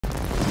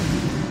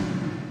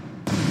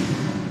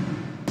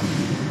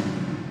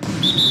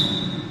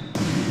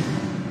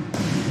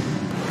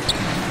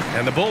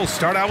And the Bulls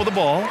start out with the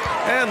ball,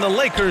 and the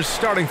Lakers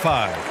starting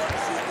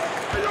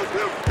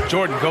 5.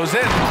 Jordan goes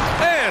in,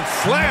 and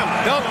slam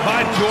dunk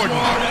by Jordan.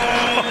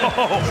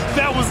 Oh,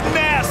 that was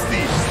nasty.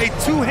 A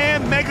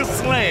two-hand mega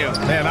slam.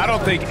 Man, I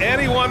don't think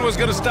anyone was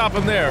going to stop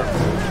him there.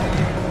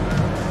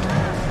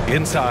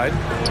 Inside.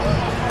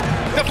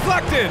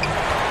 Deflected.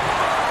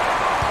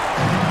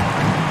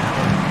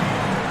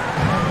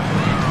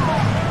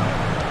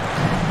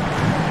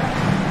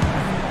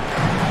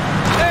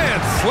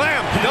 And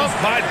slam dunk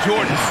by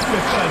Jordan.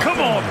 Come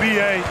on,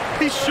 B.A.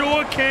 He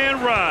sure can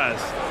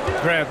rise.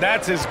 Grant,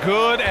 that's as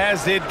good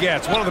as it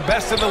gets. One of the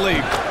best in the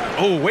league.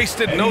 Oh,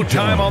 wasted no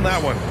time on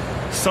that one.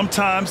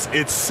 Sometimes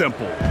it's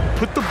simple.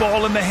 Put the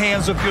ball in the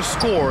hands of your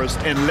scorers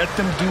and let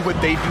them do what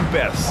they do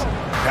best.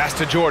 Pass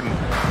to Jordan.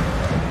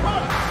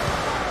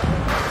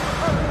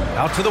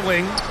 Out to the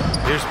wing.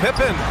 Here's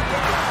Pippen.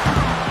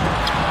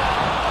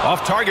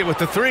 Off target with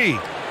the 3.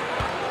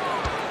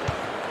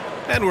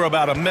 And we're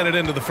about a minute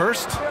into the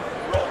first.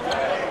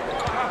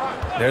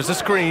 There's a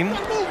screen.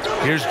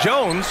 Here's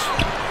Jones.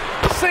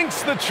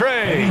 Sinks the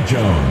tray.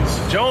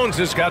 Jones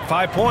has got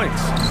 5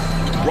 points.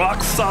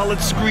 Rock solid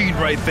screen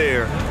right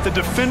there. The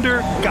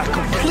defender got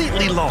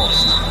completely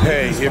lost.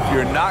 Hey, if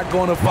you're not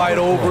going to fight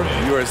over,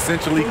 you're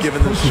essentially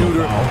giving the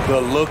shooter the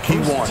look he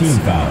wants.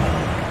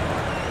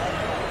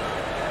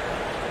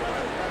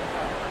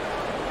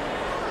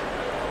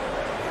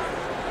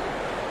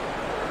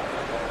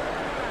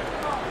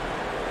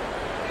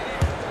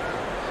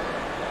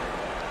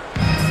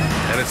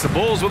 And it's the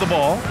Bulls with the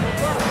ball.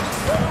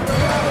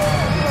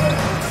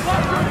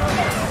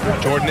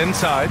 Jordan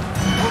inside.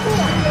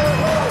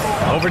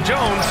 Over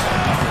Jones.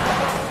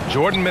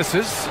 Jordan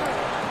misses.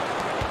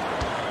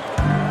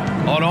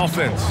 On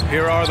offense,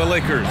 here are the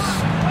Lakers.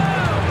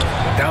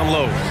 Down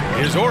low.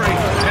 Here's Ori,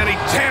 and he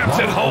jams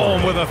it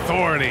home with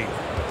authority.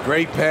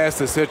 Great pass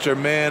to set your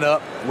man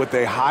up with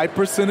a high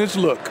percentage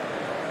look.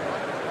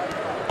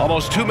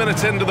 Almost 2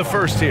 minutes into the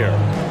first here.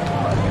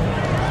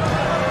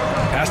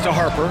 Pass to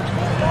Harper.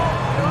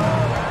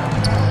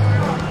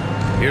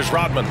 Here's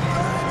Rodman.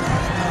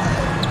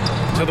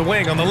 To the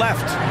wing on the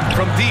left.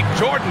 From deep,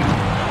 Jordan.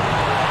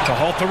 To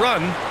halt the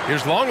run,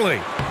 here's Longley.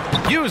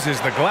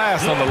 Uses the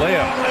glass on the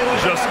layup.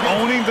 Just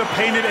owning the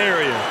painted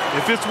area.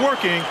 If it's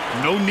working,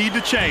 no need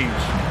to change.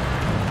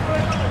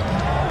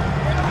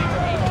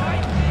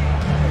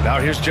 Now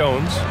here's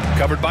Jones,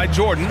 covered by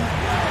Jordan.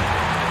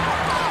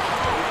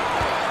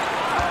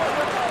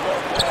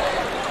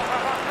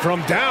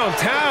 From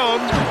downtown.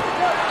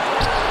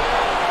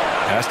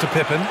 Pass to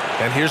Pippen,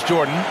 and here's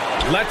Jordan.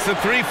 Lets the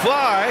 3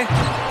 fly.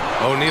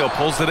 O'Neal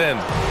pulls it in.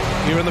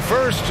 Here in the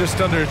first, just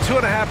under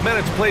 2.5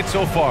 minutes played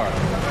so far.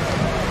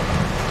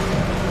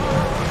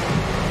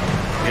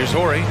 Here's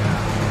Ori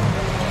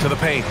to the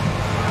paint.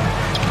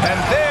 And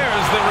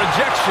there's the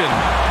rejection.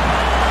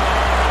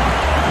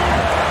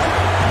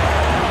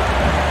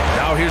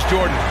 Now here's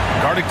Jordan,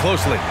 guarded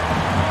closely.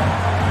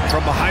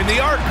 From behind the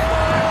arc,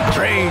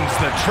 drains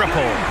the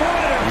triple.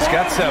 He's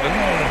got 7.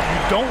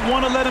 You don't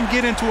want to let him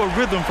get into a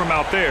rhythm from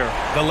out there.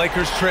 The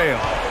Lakers trail.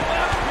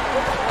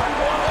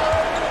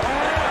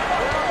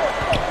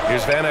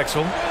 Here's Van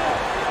Exel.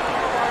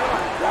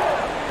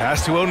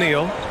 Pass to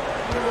O'Neal.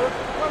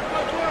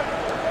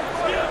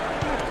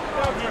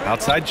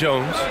 Outside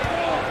Jones.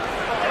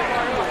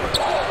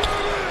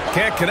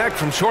 Can't connect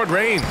from short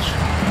range.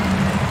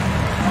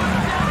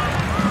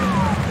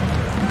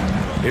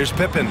 Here's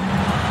Pippen.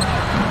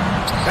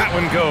 That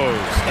one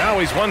goes. Now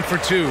he's 1 for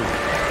 2.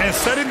 And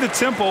setting the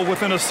tempo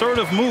with an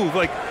assertive move.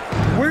 Like,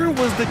 where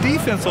was the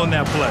defense on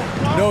that play?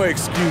 No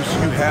excuse.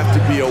 You have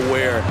to be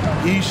aware.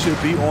 He should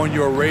be on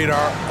your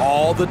radar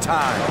all the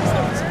time.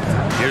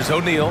 Here's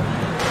O'Neal.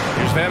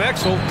 Here's Van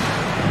Exel.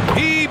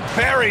 He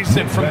buries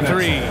it from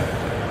 3.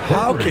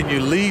 How can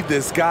you leave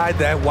this guy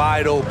that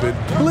wide open?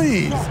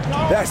 Please.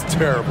 That's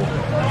terrible.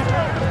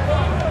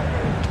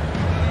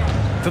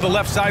 To the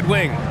left side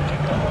wing.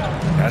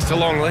 Pass to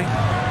Longley.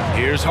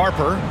 Here's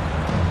Harper.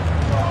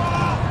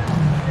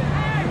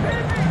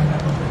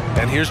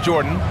 And here's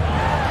Jordan.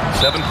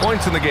 7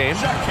 points in the game.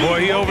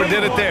 Boy, he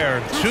overdid it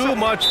there. Too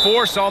much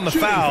force on the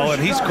foul,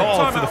 and he's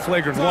called for the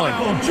flagrant 1.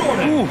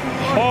 Ooh,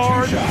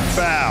 hard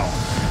foul.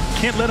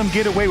 Can't let him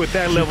get away with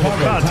that level of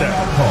contact.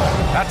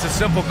 That's a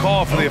simple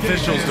call for the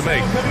officials to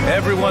make.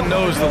 Everyone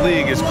knows the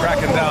league is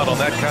cracking down on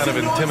that kind of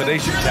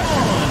intimidation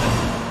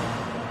tactic.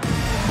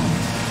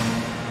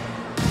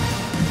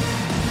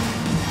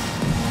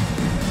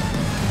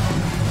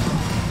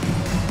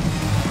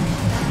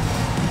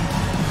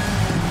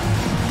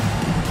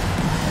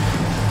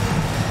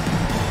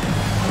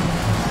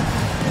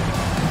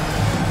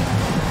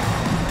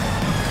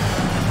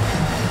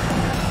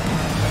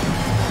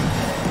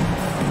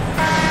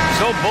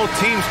 So both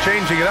teams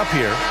changing it up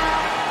here.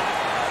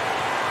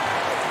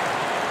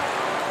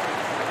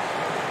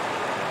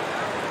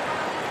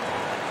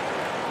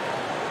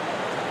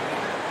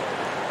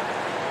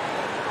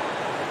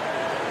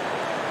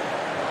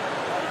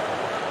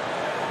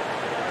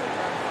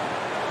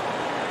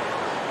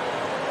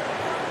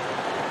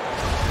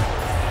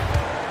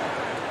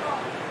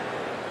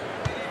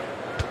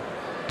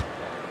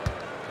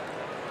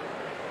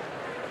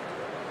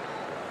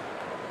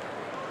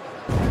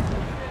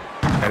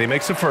 he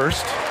makes a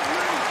first.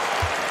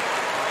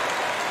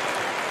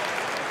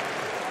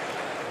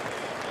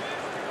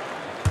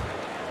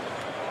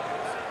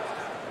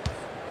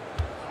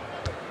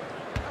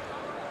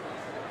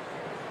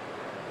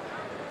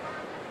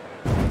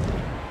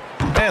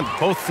 And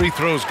both free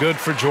throws good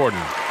for Jordan.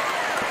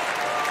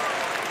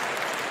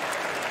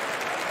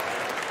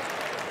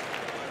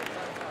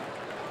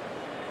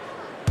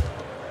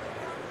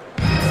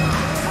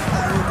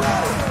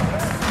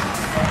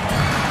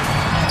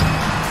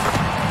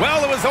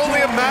 Well, it was only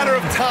a matter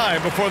of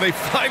time before they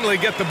finally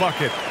get the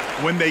bucket.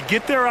 When they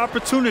get their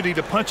opportunity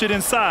to punch it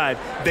inside,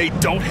 they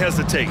don't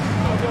hesitate.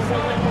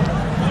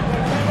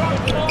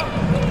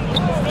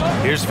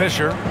 Here's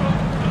Fisher.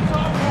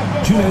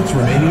 2 minutes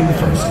remaining in the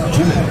first.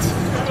 2 minutes.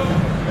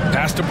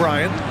 Pass to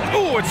Bryant.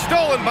 Ooh, it's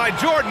stolen by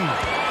Jordan.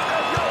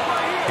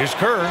 Here's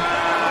Kerr.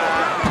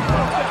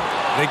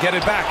 They get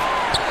it back.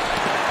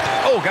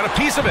 Oh, got a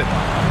piece of it.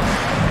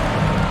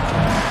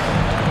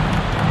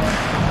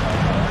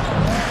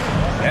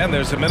 And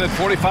there's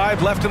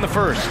 1:45 left in the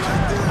first.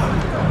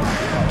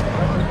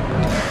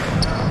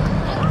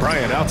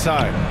 Bryant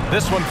outside.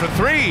 This one for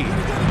three.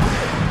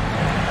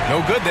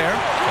 No good there.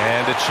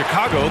 And it's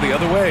Chicago the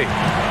other way.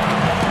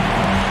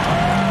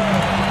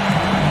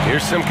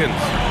 Here's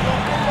Simpkins.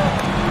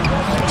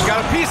 He's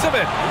got a piece of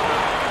it.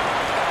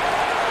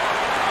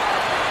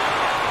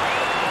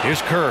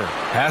 Here's Kerr.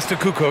 Pass to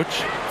Kukoc.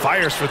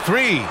 Fires for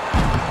three.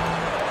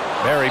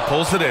 Barry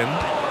pulls it in.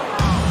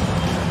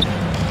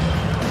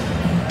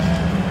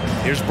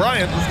 Here's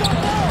Bryant.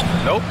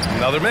 Nope,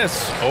 another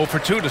miss. 0 for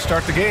 2 to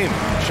start the game.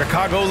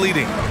 Chicago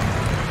leading.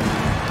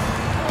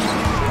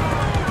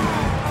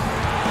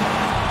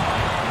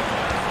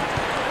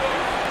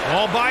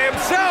 All by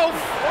himself.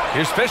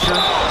 Here's Fisher.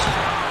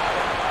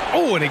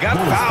 Oh, and he got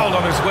fouled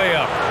on his way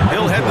up.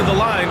 He'll head to the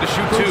line to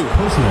shoot two.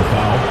 Personal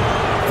foul.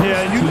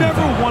 Yeah, you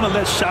never want to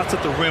let shots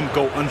at the rim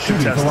go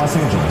Shooting for uncontested. Los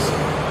Angeles.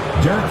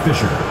 Derek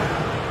Fisher.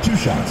 2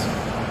 shots.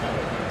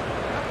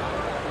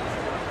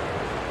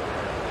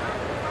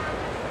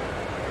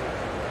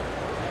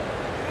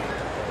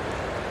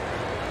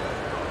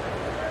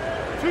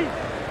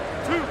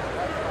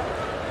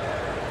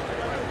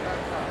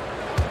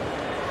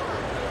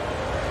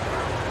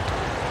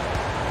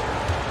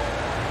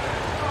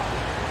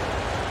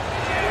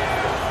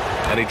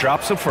 And he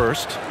drops the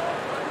first.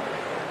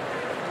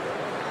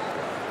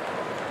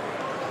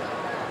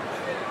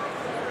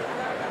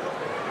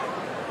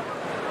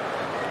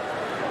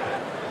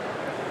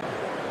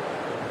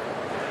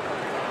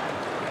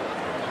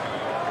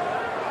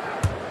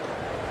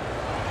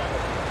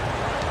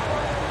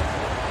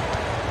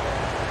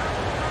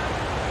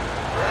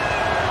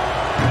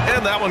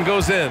 And that one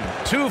goes in.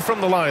 2 from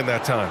the line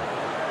that time.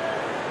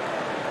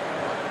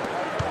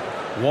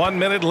 1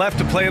 minute left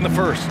to play in the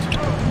first.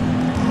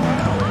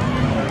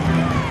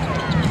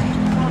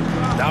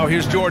 Now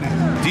here's Jordan.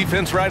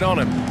 Defense right on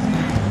him.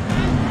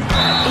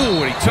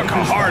 Ooh, and he took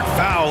a hard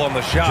foul on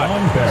the shot.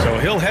 So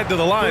he'll head to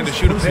the line to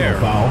shoot a pair.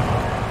 Foul.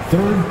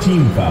 3rd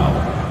team foul.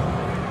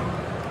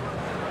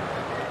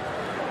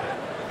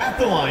 At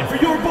the line for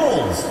your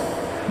Bulls,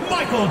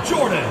 Michael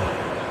Jordan.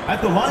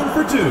 At the line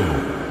for 2.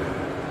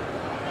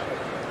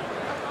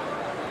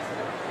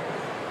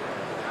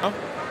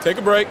 Take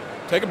a break.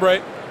 Take a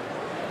break.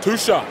 2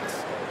 shots.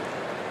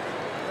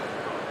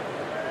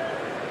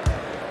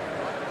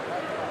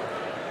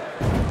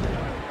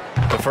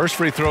 The first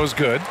free throw is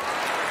good.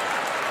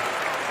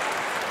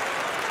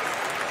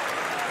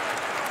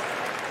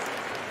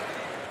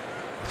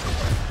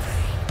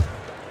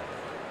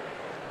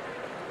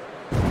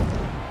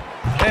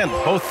 And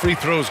both free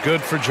throws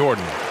good for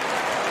Jordan.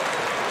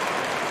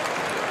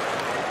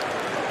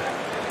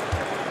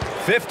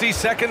 50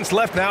 seconds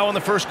left now in the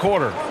first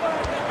quarter.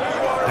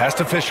 Pass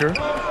to Fisher.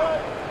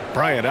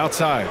 Bryant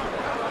outside.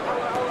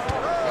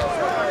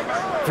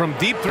 From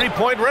deep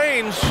three-point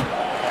range.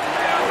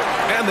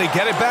 And they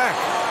get it back.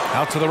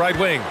 Out to the right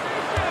wing.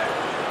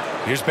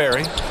 Here's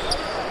Barry.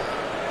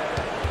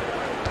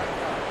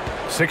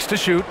 6 to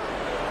shoot.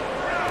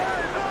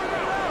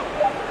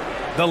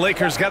 The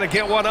Lakers got to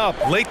get one up.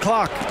 Late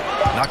clock.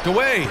 Knocked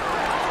away.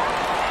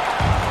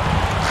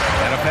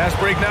 And a fast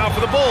break now for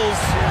the Bulls.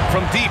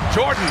 From deep,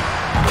 Jordan.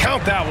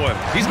 Count that one.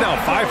 He's now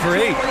 5 for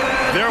 8.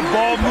 Their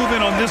ball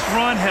movement on this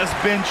run has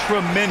been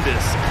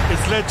tremendous.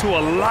 It's led to a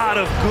lot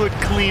of good,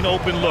 clean,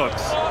 open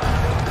looks.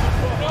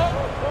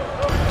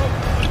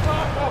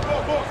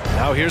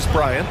 Now here's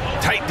Bryant.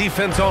 Tight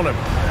defense on him.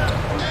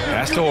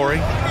 Pass to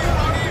Ori.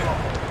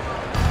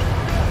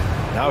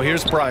 Now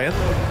here's Bryant.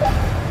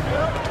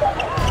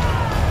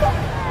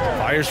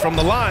 Fires from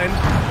the line.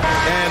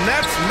 And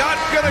that's not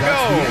going to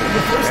go.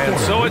 And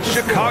so it's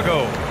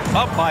Chicago.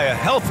 Up by a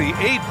healthy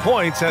 8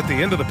 points at the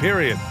end of the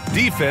period.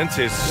 Defense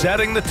is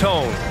setting the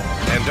tone.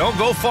 And don't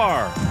go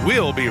far.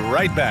 We'll be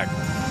right back.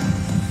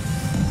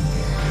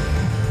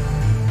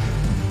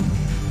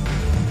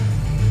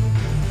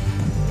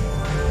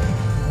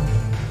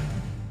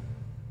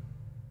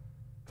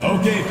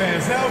 Okay,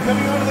 fans, now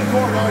coming onto the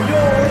court are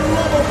your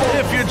lovable.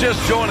 If you're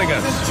just joining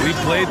us, we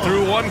played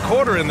through 1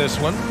 quarter in this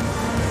one.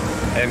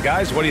 And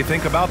guys, what do you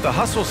think about the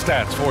hustle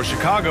stats for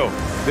Chicago?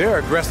 Their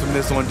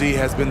aggressiveness on D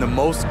has been the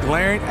most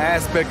glaring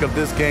aspect of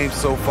this game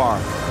so far.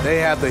 They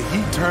have the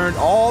heat turned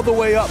all the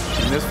way up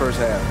in this first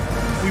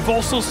half. We've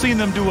also seen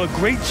them do a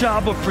great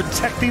job of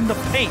protecting the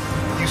paint.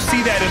 You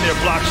see that in their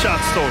block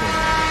shots total.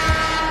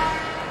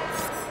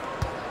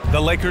 The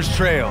Lakers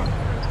trail.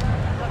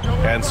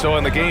 And so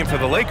in the game for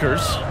the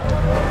Lakers,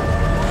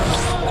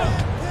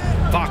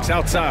 Fox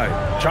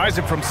outside. Tries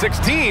it from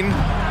 16.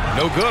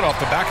 No good off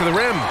the back of the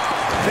rim.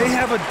 They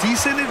have a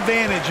decent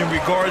advantage in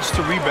regards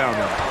to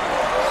rebounding.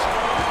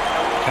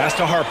 Pass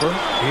to Harper.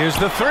 Here's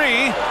the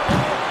three.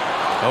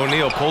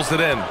 O'Neal pulls it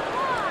in.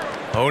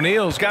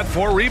 O'Neal's got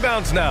 4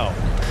 rebounds now.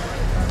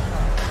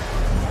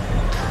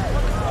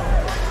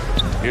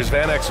 Here's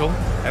Van Exel,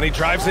 and he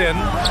drives in.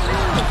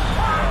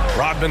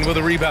 Rodman with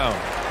a rebound.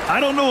 I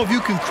don't know if you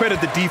can credit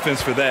the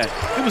defense for that.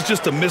 It was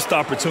just a missed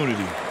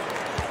opportunity.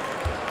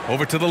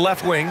 Over to the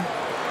left wing.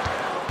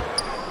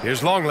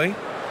 Here's Longley.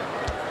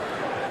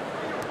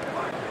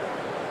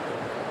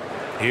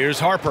 Here's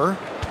Harper.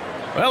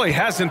 Well, he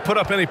hasn't put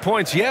up any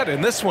points yet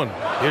in this one.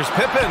 Here's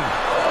Pippen.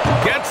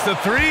 Gets the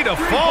three to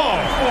fall.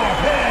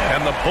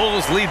 And the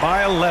Bulls lead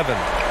by 11.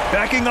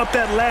 Backing up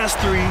that last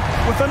three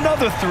with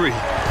another three.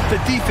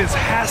 The defense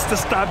has to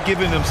stop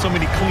giving them so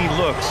many clean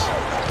looks.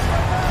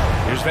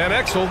 Here's Van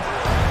Exel.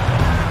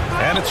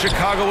 And it's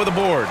Chicago with a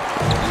board.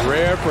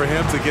 Rare for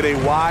him to get a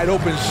wide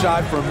open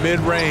shot from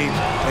mid-range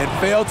and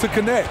fail to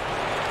connect.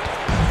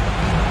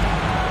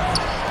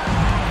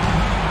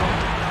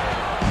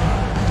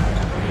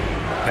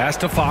 Pass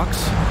to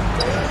Fox.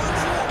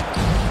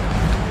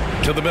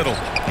 To the middle.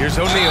 Here's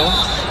O'Neal.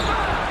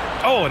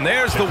 Oh, and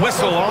there's the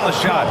whistle on the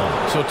shot.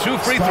 So 2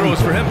 free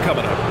throws for him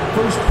coming up.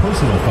 First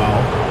personal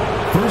foul.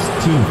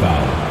 First team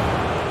foul.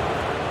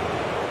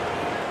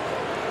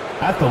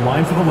 At the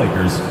line for the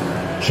Lakers,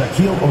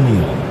 Shaquille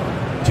O'Neal,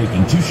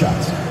 taking 2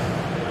 shots.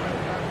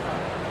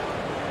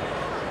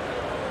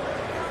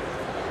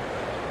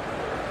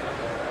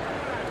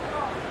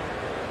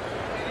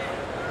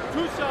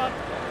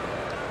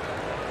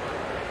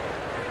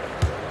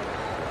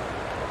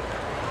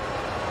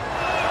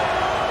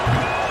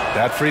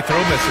 That free throw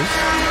misses.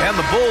 And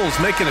the Bulls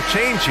making a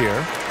change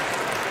here.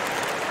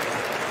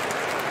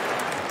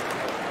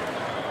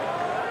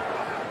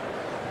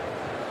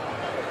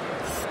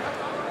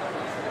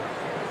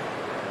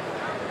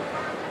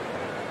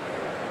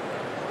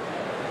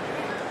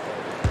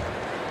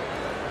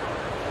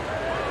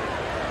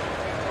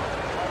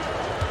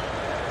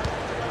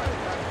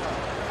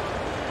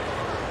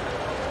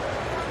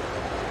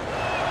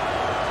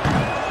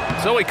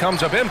 So he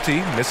comes up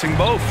empty, missing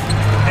both.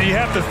 And you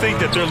have to think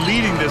that they're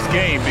leading this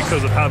game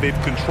because of how they've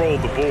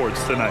controlled the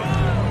boards tonight.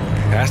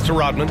 Pass to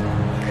Rodman.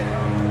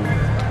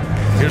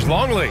 Here's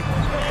Longley.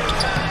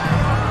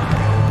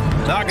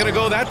 Not going to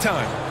go that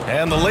time.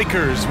 And the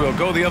Lakers will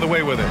go the other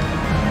way with it.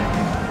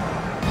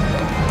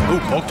 Ooh,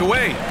 poked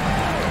away.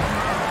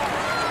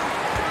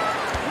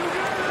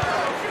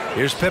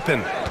 Here's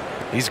Pippen.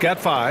 He's got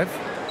 5.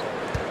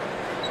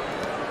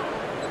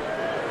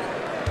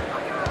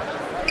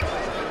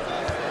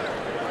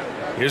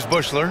 Here's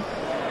Bushler.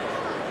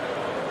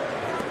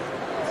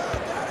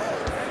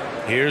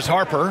 Here's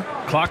Harper.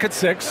 Clock at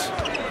 6.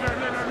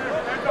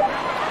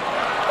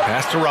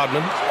 Pass to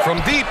Rodman from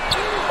deep.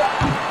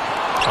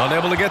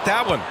 Unable to get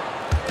that one.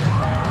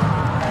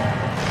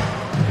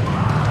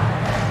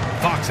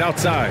 Fox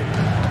outside.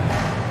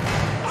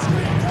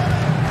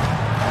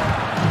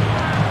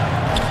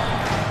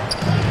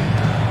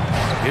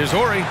 Here's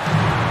Horry.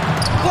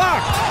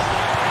 Blocked.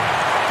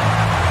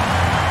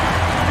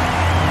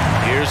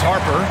 Here's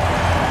Harper.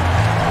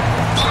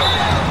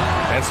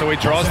 And so he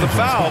draws the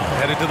foul,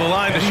 headed to the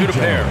line to shoot a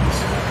pair.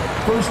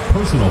 First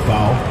personal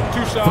foul.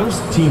 2 shots.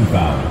 First team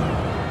foul.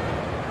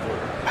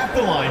 At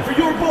the line for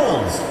your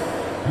Bulls,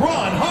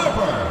 Ron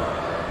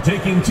Harper,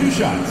 taking 2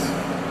 shots.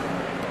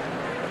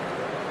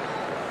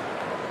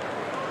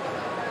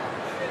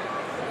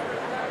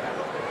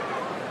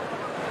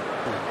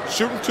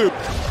 Shooting 2.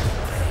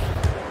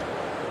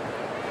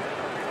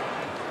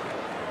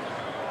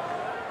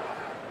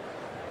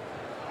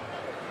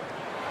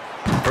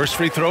 First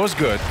free throw is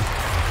good.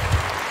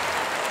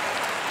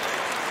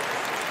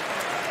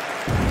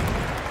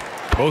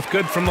 Both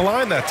good from the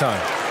line that time.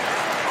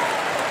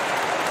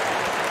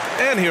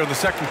 And here in the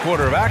second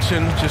quarter of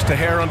action, just a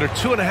hair under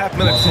 2.5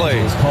 minutes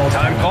played.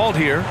 Time called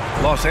here.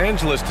 Los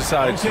Angeles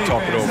decides to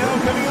talk it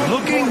over.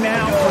 Looking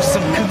now for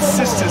some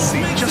consistency.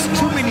 Just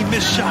too many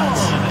missed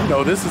shots. You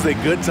know, this is a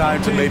good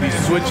time to maybe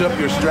switch up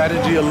your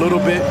strategy a little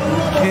bit.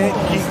 You can't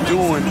keep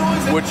doing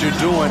what you're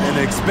doing and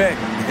expect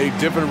a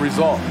different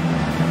result.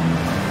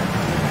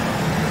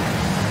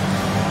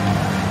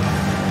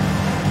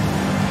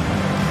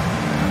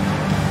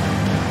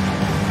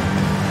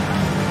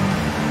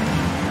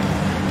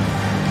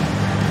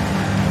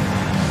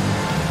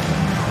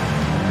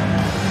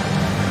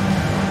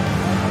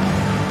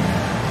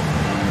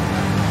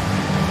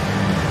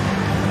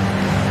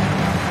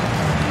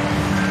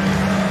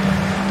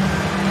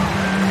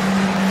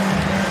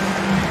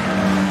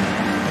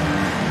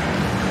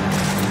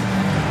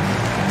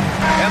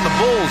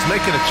 Bulls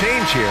making a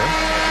change here.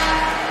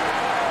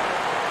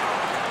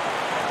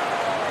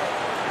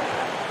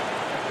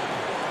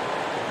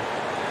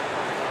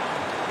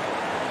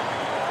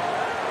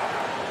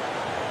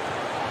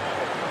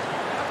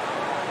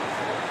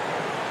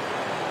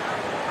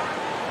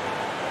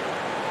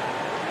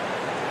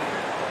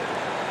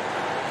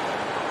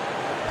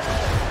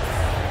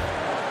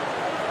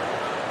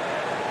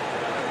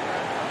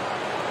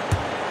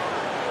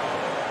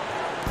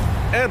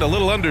 And a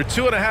little under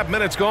 2.5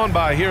 minutes gone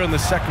by here in the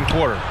second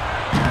quarter.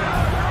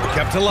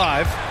 Kept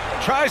alive,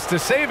 tries to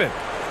save it.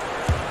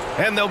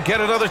 And they'll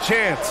get another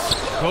chance.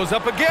 Goes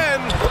up again.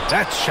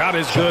 That shot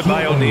is good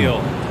by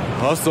O'Neal.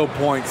 Hustle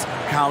points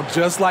count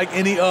just like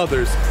any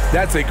others.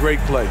 That's a great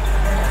play.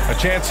 A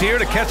chance here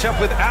to catch up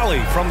with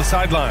Allie from the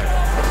sideline.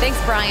 Thanks,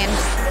 Brian.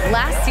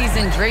 Last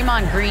season,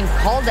 Draymond Green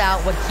called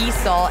out what he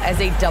saw as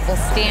a double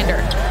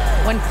standard.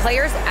 When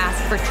players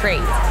ask for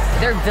trades,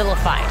 they're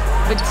vilified.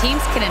 But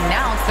teams can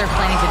announce they're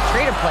planning to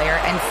trade a player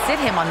and sit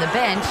him on the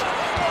bench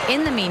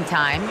in the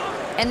meantime,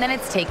 and then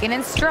it's taken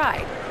in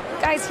stride.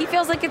 Guys, he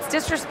feels like it's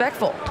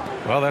disrespectful.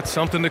 Well, that's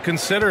something to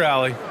consider,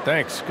 Allie.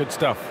 Thanks. Good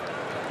stuff.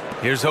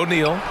 Here's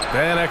O'Neal,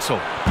 Van Exel,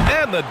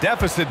 and the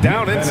deficit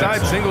down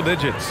inside single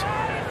digits.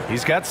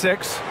 He's got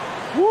 6.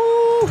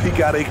 Woo! He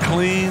got a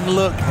clean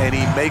look, and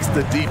he makes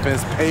the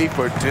defense pay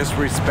for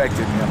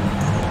disrespecting him.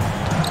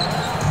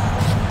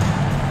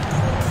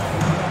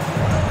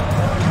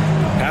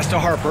 Pass to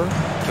Harper,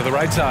 to the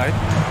right side.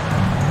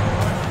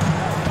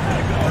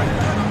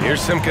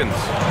 Here's Simpkins,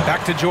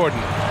 back to Jordan,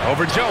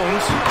 over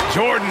Jones.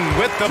 Jordan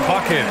with the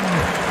bucket.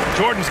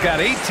 Jordan's got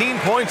 18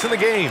 points in the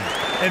game.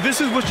 And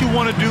this is what you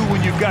want to do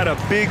when you've got a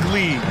big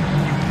lead.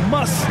 You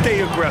must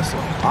stay aggressive.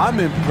 I'm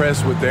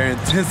impressed with their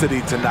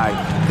intensity tonight.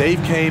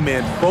 They've came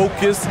in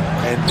focused,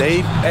 and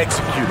they've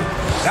executed.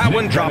 That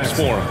one drops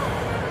for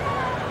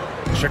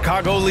him.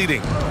 Chicago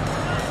leading.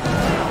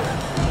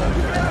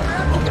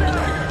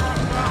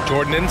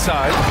 Jordan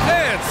inside,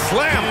 and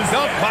slammed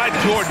up by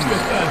Jordan.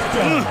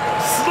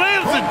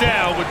 Slams it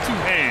down with 2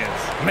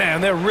 hands. Man,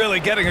 they're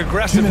really getting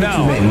aggressive 2 minutes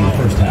now. remaining in the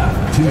first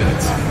half. 2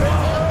 minutes.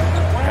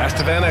 Pass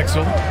to Van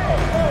Exel.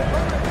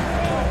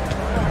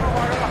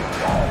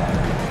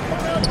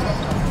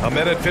 A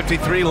minute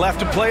 53 left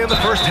to play in the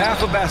first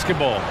half of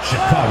basketball.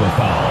 Chicago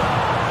foul.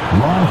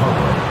 Ron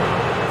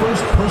Harper.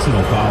 First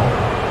personal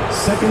foul.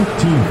 Second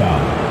team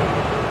foul.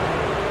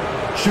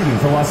 Shooting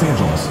for Los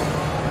Angeles,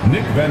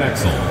 Nick Van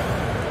Exel.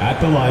 At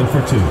the line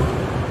for 2.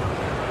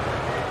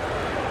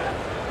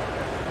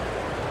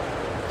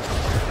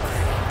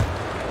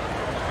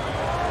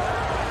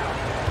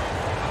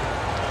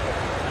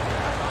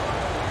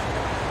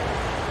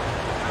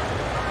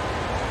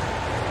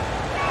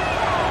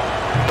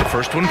 The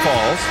first one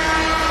falls.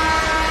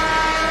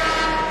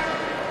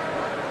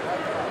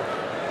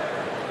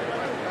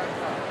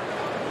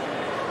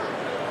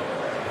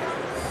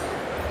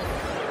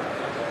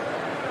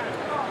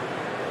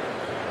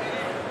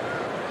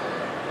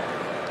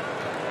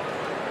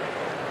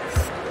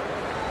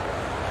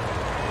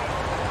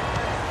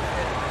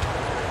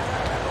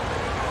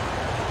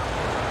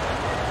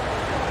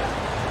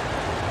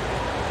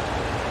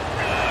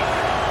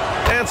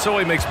 And so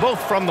he makes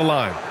both from the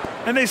line.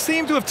 And they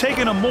seem to have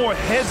taken a more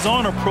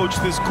heads-on approach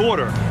this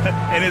quarter,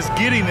 and it's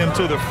getting them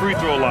to the free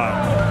throw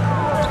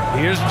line.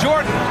 Here's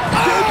Jordan.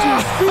 Did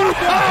you see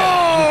that?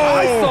 Oh!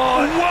 I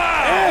saw it.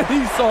 Wow! And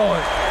he saw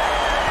it.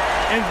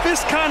 And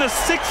this kind of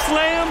sick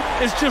slam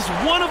is just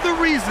one of the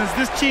reasons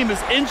this team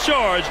is in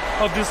charge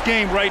of this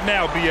game right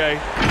now, B.A.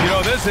 You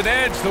know, there's an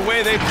edge the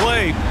way they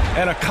played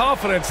and a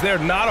confidence they're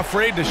not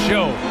afraid to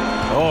show.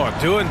 Oh,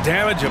 doing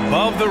damage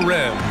above the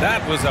rim.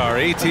 That was our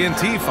AT&T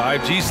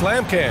 5G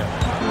Slam Cam.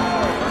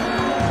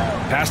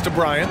 Pass to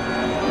Bryant.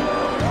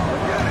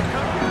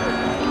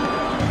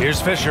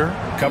 Here's Fisher,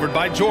 covered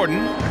by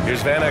Jordan.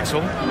 Here's Van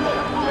Exel.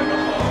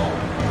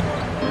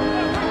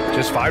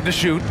 Just 5 to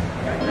shoot.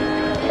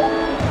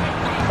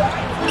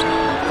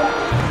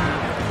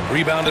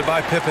 Rebounded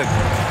by Pippen.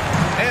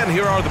 And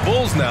here are the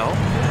Bulls now.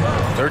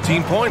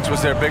 13 points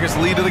was their biggest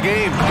lead of the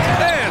game.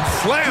 And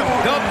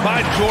slammed up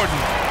by Jordan.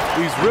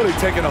 He's really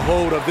taken a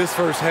hold of this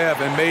first half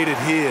and made it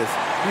his.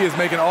 He is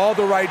making all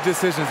the right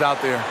decisions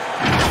out there.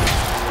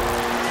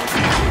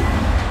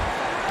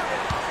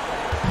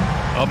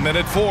 A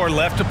minute 4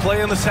 left to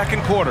play in the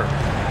second quarter.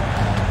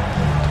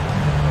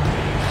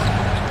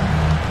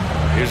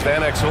 Here's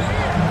Van Exel.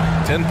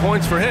 10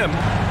 points for him.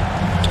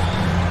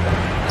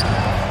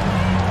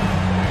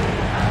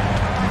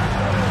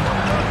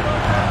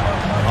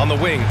 On the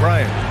wing,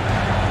 Bryant.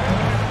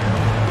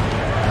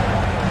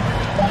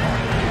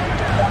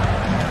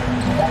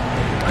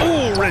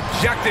 Ooh,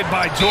 rejected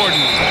by Jordan.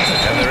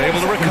 And they're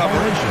able to recover.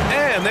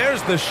 And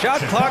there's the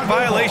shot clock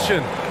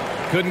violation.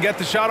 Couldn't get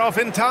the shot off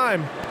in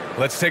time.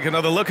 Let's take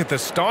another look at the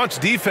staunch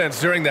defense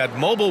during that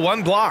mobile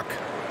 1 block.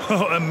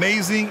 Oh,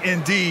 amazing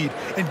indeed.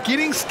 And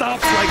getting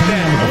stops like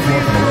that only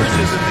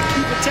encourages them to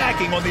keep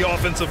attacking on the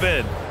offensive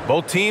end.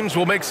 Both teams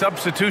will make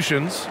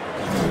substitutions.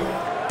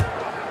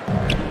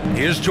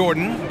 Here's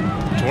Jordan.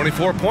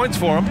 24 points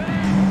for him.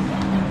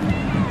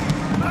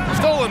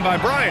 Stolen rebound by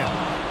Bryant.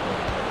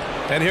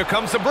 And here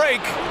comes the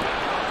break.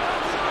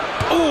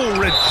 Ooh,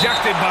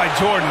 rejected by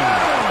Jordan.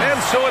 And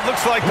so it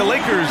looks like the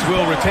Lakers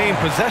will retain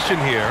possession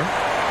here.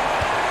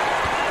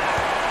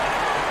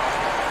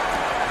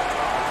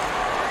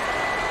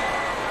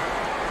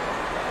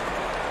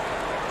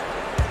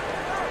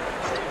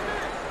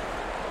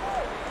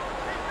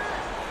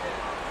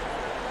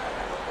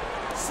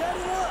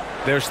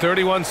 There's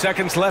 31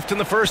 seconds left in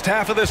the first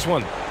half of this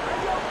one.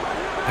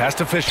 Pass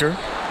to Fisher.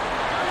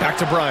 Back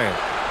to Bryant.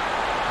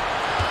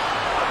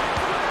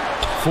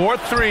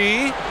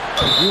 4-3.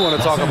 You want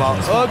to talk about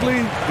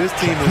ugly? This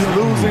team is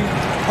losing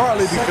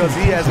partly because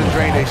he hasn't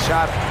drained a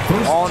shot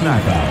all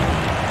night.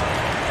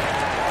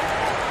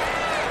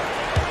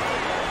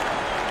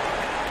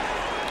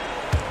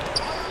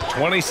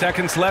 20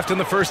 seconds left in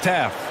the first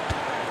half.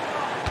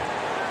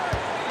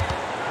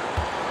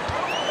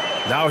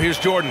 Now here's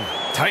Jordan.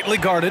 Tightly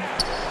guarded.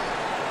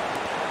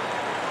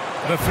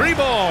 The three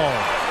ball.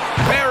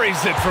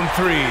 Buries it from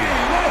three.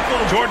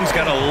 Jordan's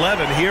got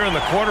 11 here in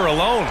the quarter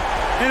alone.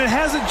 And it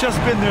hasn't just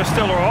been their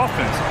stellar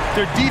offense.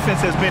 Their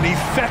defense has been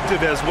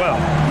effective as well.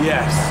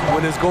 Yes,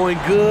 when it's going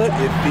good,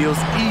 it feels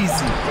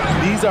easy.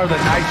 These are the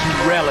nights you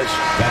relish,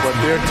 but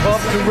they're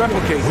tough to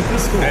replicate.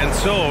 And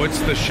so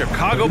it's the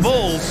Chicago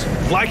Bulls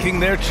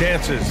liking their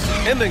chances,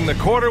 ending the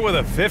quarter with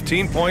a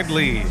 15-point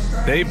lead.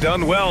 They've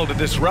done well to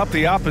disrupt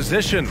the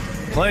opposition,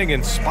 playing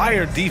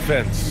inspired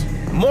defense.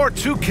 More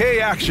 2K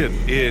action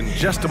in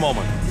just a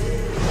moment.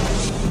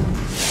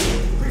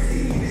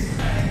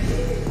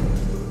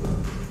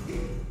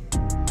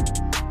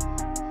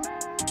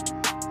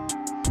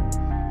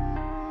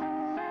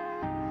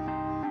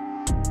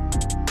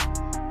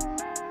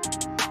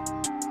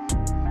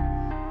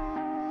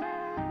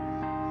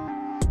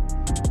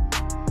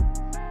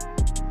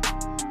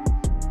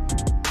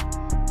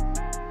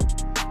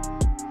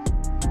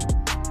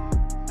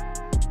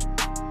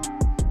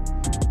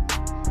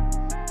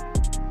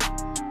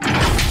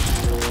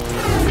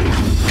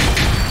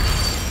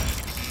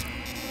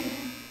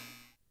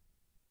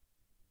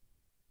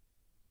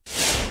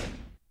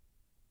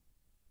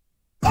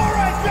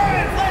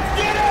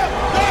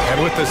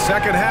 With the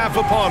second half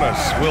upon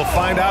us, we'll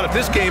find out if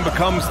this game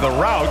becomes the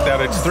rout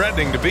that it's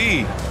threatening to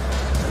be.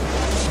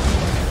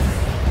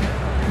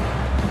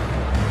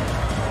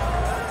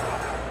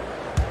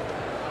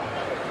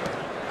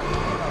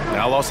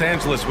 Now Los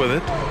Angeles with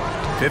it.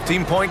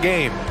 15-point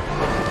game.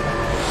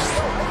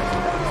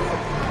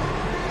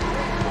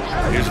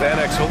 Here's Van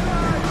Exel.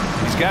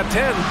 He's got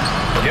 10.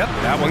 Yep,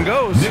 that one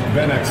goes. Nick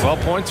Van Exel.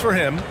 12 points for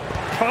him.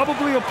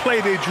 Probably a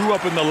play they drew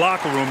up in the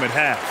locker room at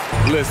half.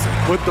 Listen,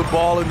 put the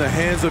ball in the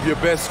hands of your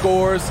best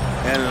scorers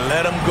and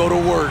let them go to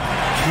work.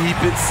 Keep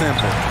it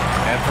simple.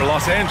 And for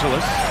Los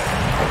Angeles,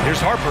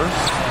 here's Harper.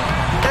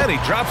 And he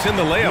drops in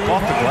the layup off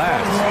the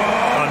glass.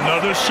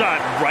 Another shot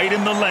right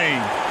in the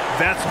lane.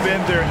 That's been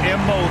their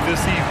MO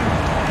this evening.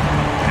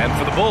 And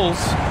for the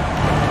Bulls,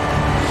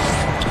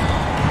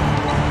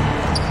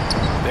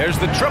 there's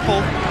the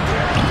triple.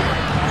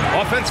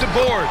 Offensive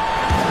board.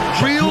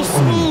 Real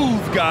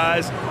smooth,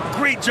 guys.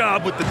 Great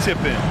job with the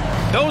tip-in.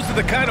 Those are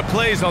the kind of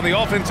plays on the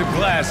offensive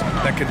glass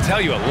that can tell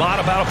you a lot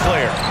about a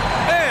player.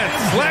 And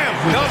slam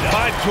dunk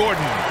by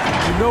Jordan.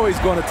 You know he's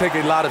going to take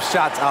a lot of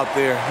shots out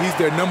there. He's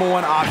their #1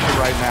 option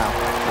right now.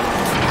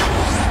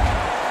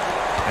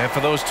 And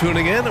for those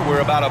tuning in,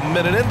 we're about a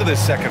minute into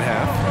this second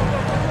half.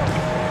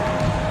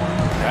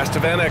 Pass to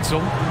Van Exel.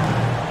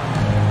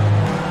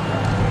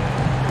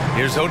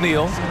 Here's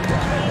O'Neal.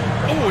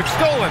 Oh, it's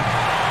stolen.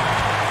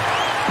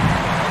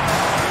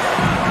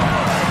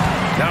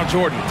 Now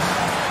Jordan.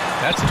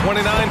 That's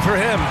 29 for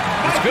him.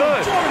 It's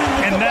good.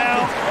 And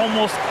now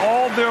almost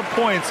all their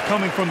points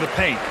coming from the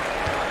paint.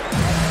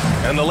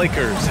 And the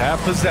Lakers have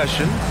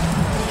possession,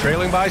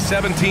 trailing by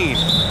 17.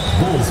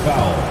 Bulls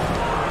foul.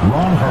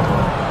 Ron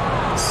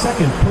Harper.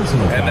 Second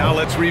personal foul. And now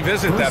let's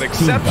revisit that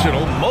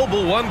exceptional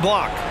mobile one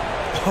block.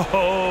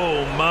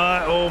 Oh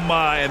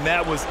my, and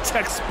that was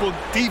textbook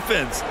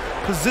defense,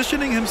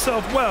 positioning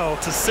himself well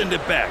to send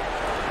it back.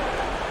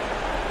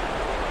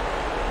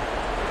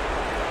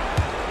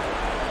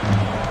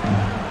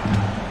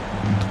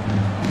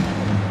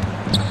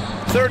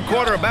 Third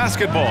quarter of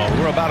basketball.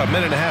 We're about a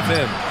minute and a half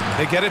in.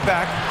 They get it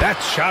back. That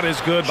shot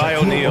is good by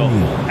O'Neal.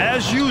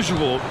 As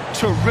usual,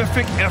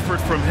 terrific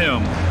effort from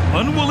him.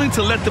 Unwilling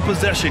to let the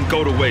possession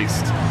go to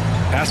waste.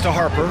 Pass to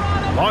Harper.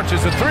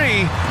 Launches a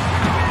three.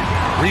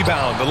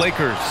 Rebound, the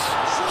Lakers.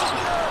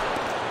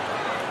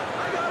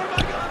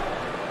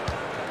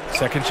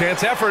 Second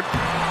chance effort.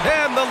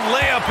 And the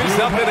layup is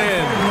up and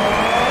in.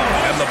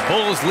 And the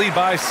Bulls lead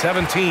by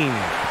 17.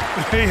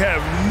 They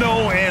have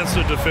no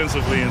answer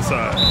defensively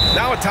inside.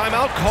 Now a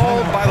timeout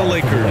called by the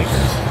Lakers.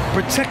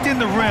 Protecting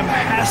the rim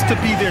has to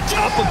be their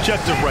top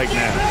objective right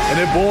now. And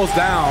it boils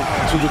down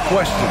to the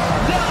question.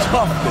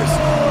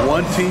 Toughness.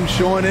 One team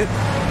showing it,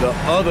 the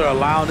other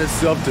allowing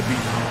itself to be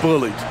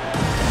bullied.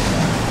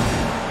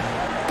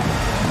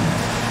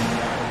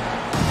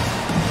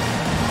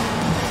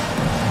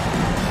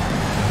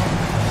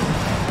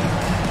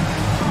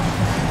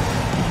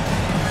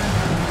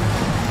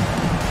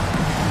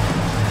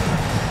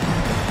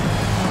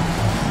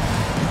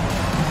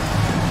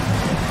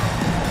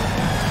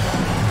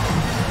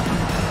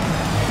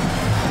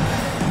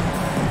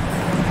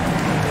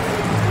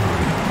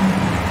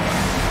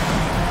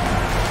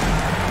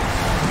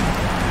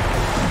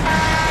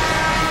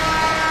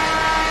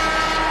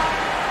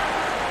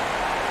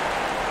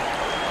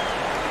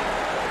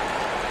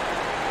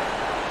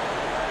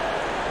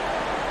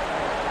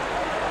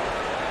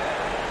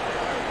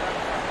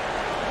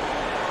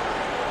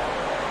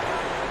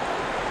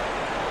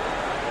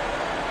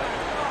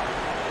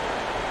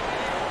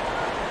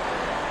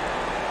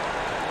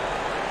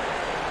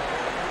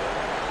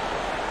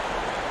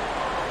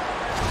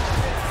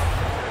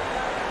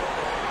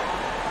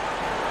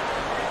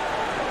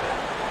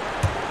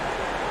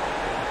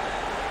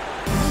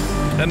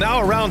 And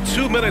now around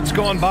 2 minutes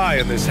gone by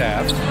in this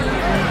half.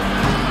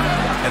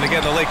 And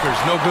again, the Lakers,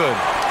 no good.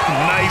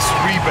 Nice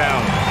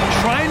rebound.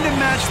 Trying to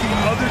match the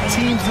other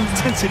team's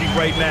intensity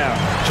right now.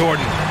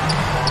 Jordan.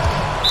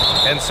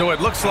 And so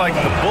it looks like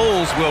the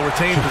Bulls will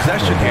retain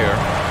possession here.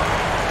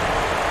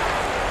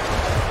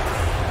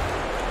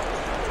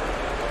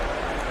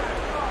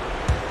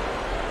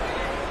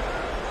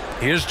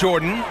 Here's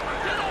Jordan.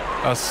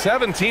 A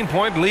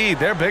 17-point lead,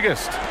 their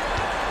biggest.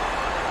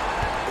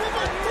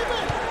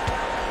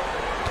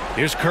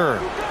 Here's Kerr.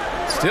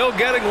 Still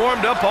getting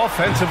warmed up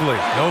offensively.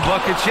 No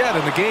buckets yet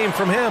in the game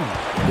from him.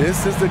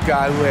 This is the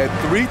guy who had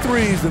 3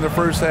 threes in the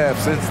first half.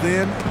 Since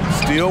then,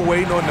 still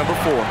waiting on number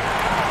 4.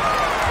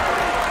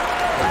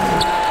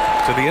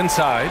 To the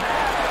inside.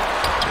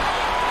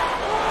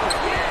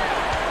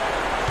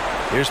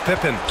 Here's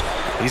Pippen.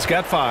 He's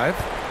got 5.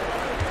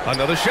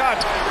 Another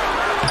shot.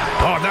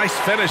 Oh, nice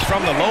finish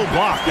from the low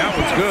block. That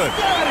was good.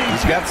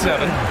 He's got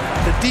 7.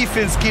 The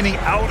defense getting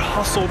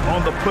out-hustled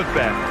on the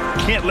putback.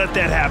 Can't let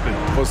that happen.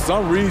 For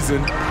some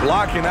reason,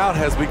 blocking out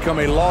has become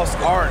a lost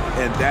art,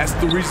 and that's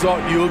the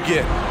result you'll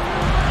get.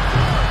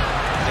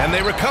 And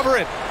they recover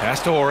it.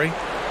 Pass to Horry.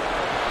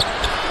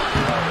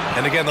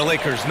 And again, the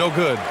Lakers, no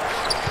good.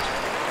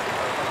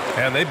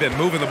 And they've been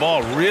moving the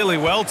ball really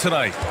well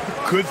tonight.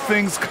 Good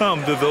things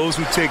come to those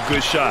who take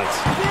good shots.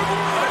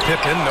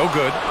 Pippen, no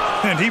good.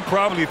 And he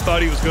probably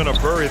thought he was going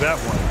to bury that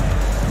one.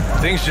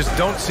 Things just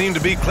don't seem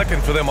to be clicking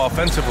for them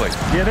offensively.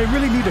 Yeah, they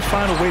really need to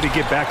find a way to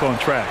get back on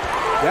track.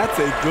 That's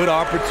a good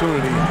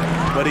opportunity,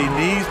 but he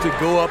needs to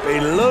go up a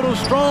little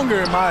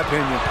stronger, in my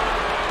opinion.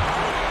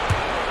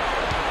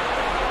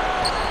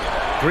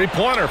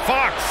 Three-pointer,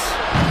 Fox.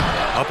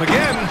 Up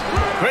again.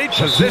 Great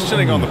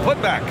positioning on the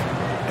putback.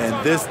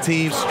 And this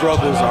team's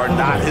struggles are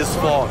not his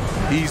fault.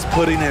 He's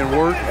putting in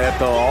work at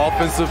the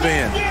offensive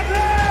end.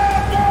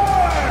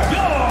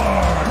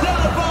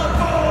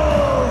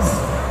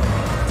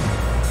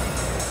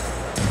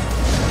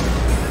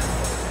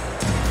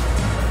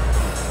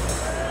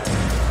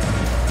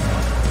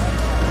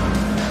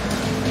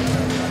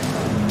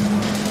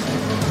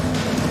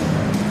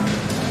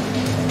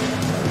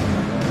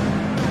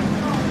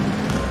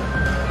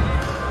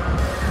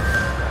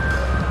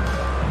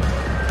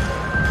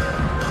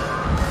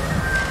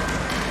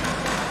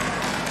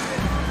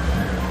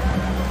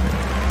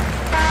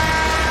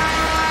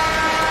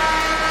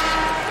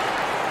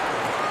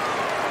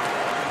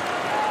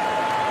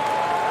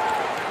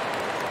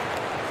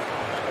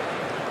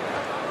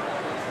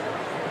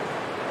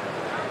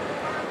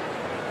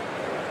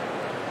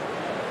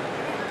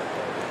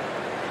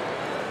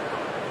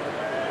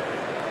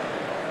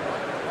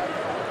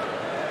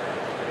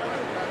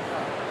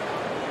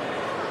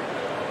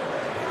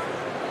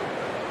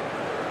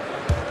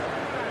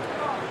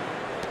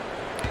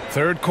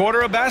 Third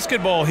quarter of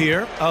basketball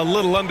here. A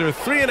little under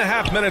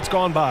 3.5 minutes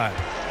gone by.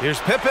 Here's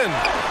Pippen.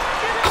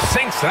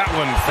 Sinks that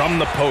one from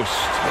the post.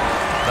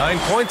 9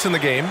 points in the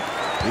game.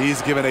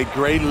 He's given a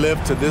great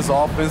lift to this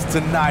offense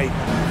tonight.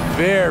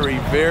 Very,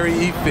 very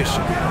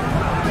efficient.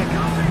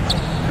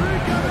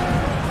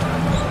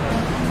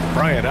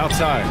 Bryant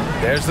outside.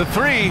 There's the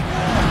 3.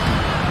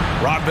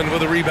 Rodman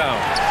with a rebound.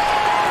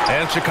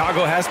 And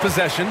Chicago has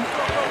possession.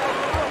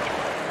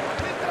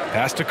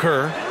 Pass to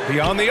Kerr.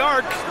 Beyond the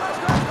arc.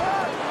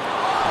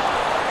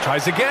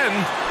 Tries again.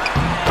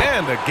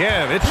 And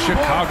again, it's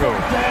Chicago.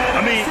 I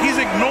mean, he's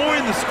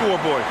ignoring the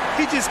scoreboard.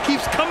 He just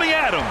keeps coming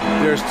at him.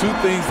 There's 2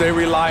 things they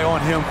rely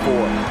on him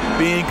for.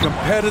 Being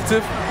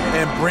competitive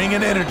and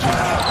bringing energy.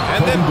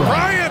 And then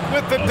Bryant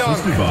with the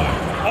dunk.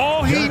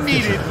 All he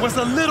needed was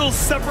a little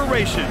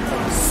separation.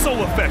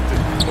 So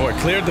effective. Boy,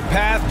 cleared the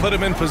path, put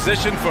him in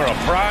position for a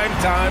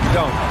prime-time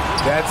dunk.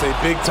 That's a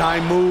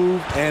big-time move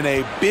and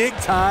a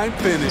big-time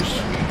finish.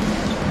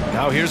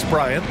 Now here's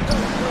Bryant.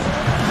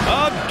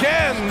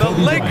 Again, the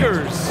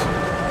Lakers.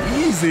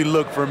 Easy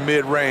look for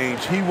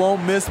mid-range. He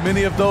won't miss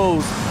many of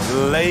those.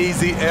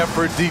 Lazy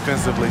effort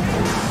defensively.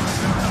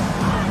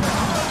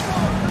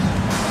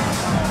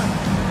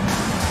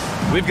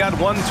 We've got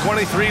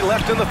 1:23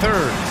 left in the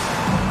third.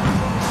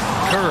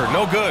 Kerr,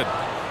 no good.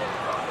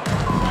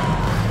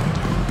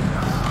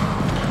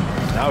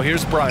 Now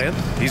here's Bryant.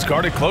 He's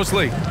guarded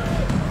closely.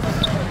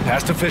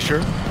 Pass to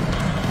Fisher.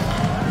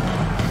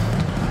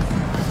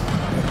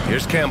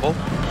 Here's Campbell.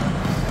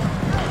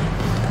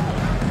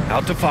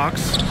 Out to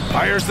Fox.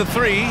 Fires the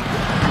 3.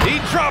 He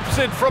drops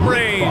it from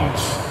range.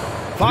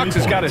 Fox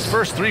has got his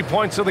first 3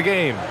 points of the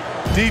game.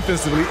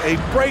 Defensively, a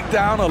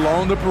breakdown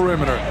along the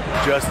perimeter.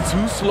 Just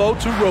too slow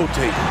to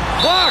rotate.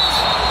 Blocked!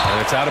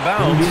 And it's out of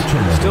bounds.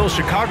 Still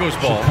Chicago's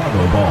ball.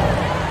 Chicago ball.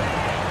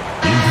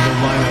 Into the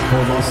lineup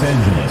for Los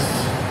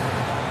Angeles.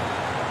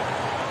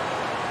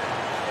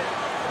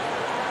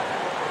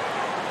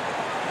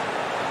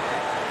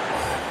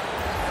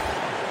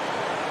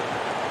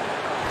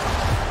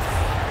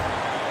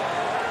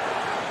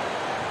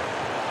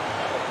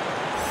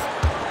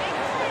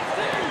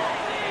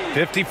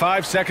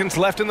 .55 seconds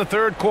left in the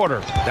third quarter.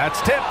 That's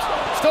tipped.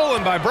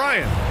 Stolen by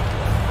Bryant.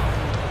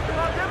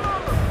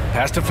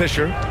 Pass to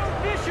Fisher.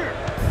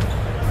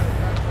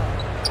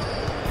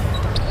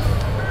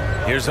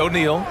 Here's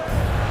O'Neal.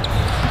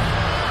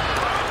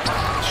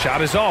 Shot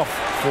is off.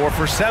 4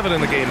 for 7 in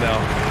the game now.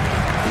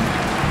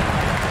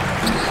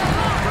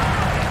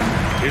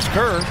 Here's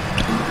Kerr.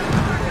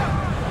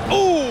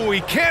 Oh,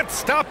 he can't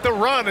stop the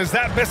run as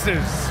that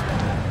misses.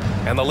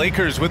 And the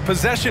Lakers with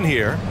possession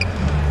here.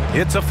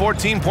 It's a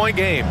 14-point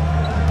game.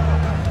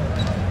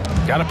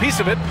 Got a piece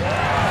of it.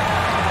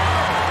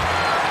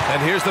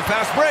 And here's the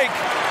fast break.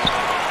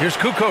 Here's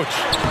Kukoc.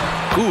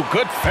 Ooh,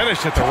 good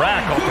finish at the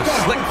rack off the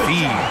slick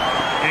feed.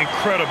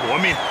 Incredible.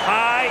 I mean,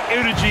 high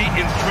energy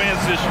in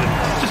transition.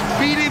 Just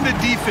beating the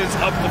defense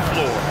up the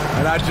floor.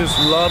 And I just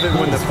love it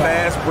when the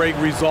fast break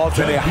results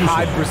in a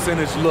high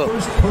percentage look.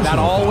 Not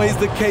always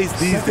the case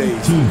these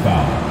days. Team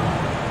foul.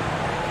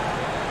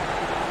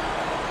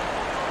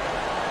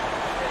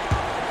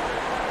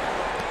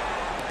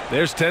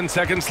 There's 10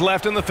 seconds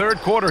left in the third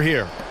quarter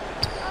here.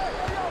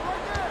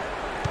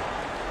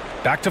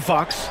 Back to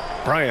Fox.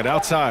 Bryant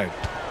outside.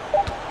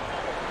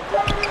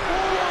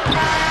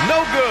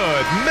 No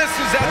good.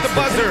 Misses at the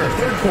buzzer.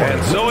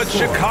 And so it's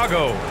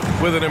Chicago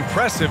with an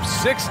impressive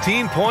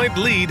 16-point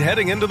lead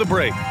heading into the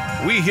break.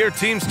 We hear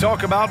teams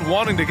talk about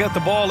wanting to get the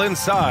ball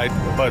inside,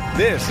 but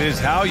this is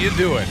how you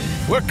do it.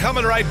 We're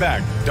coming right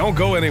back. Don't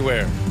go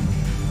anywhere.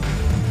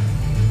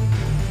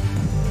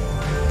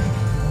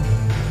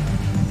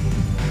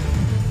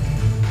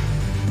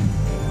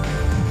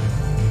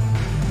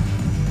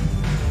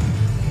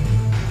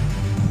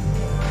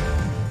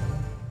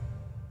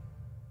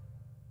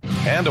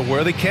 And a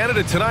worthy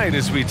candidate tonight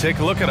as we take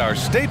a look at our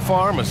State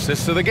Farm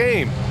assist of the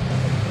game.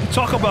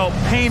 Talk about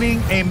painting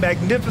a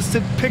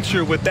magnificent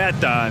picture with that,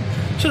 Don.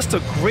 Just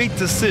a great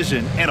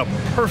decision and a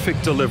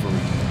perfect delivery.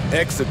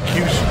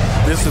 Execution.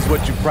 This is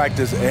what you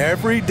practice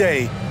every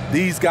day.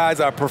 These guys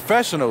are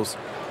professionals.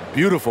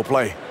 Beautiful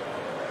play.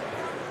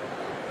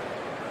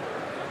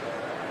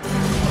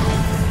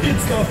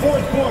 It's the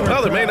fourth quarter.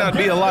 Well, there may not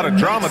be a lot of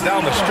drama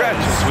down the stretch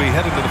as we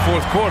head into the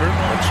fourth quarter,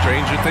 but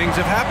stranger things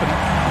have happened.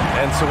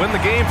 And so in the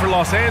game for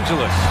Los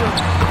Angeles,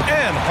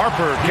 and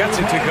Harper gets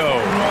it to go.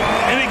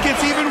 And it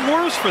gets even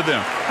worse for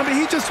them. I mean,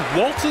 he just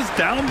waltzes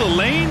down the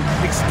lane,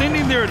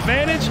 extending their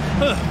advantage.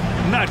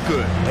 Not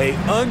good. A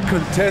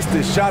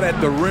uncontested shot at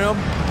the rim.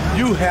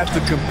 You have to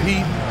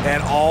compete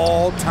at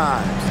all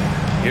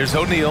times. Here's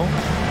O'Neal.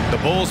 The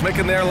Bulls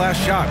making their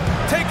last shot.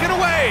 Taken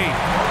away.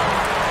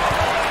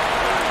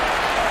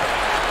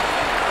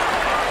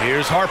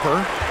 Here's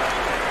Harper.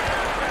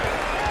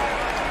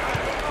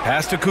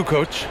 Pass to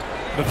Kukoc.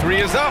 The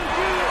three is up.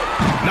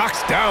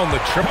 Knocks down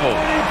the triple.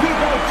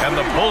 And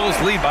the Bulls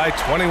lead by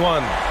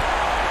 21.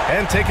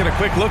 And taking a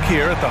quick look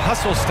here at the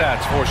hustle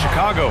stats for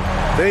Chicago.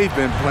 They've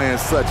been playing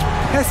such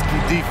pesky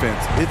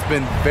defense. It's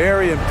been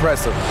very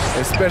impressive,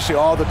 especially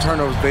all the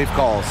turnovers they've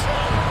caused.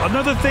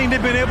 Another thing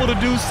they've been able to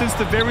do since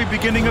the very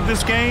beginning of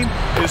this game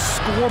is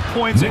score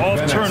points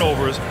off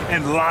turnovers,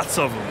 and lots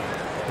of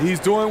them. He's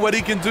doing what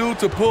he can do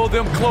to pull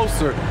them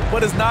closer,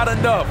 but it's not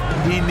enough.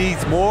 He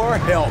needs more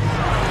help.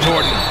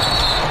 Jordan.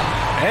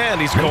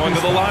 And he's going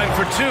to the line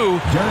for two.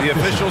 The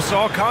official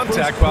saw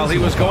contact while he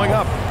was going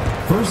up.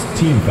 First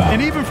team foul. And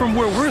even from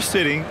where we're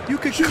sitting, you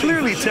could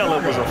clearly tell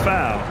it was a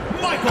foul.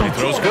 He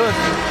throws good.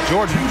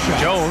 Jordan.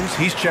 Jones,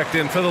 he's checked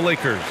in for the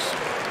Lakers.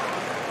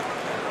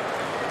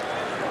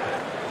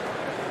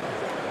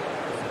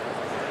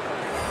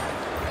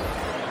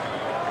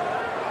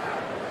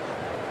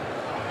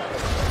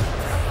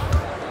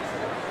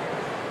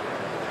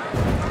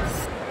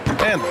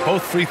 And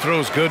both free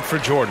throws good for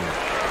Jordan.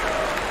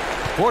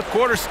 Fourth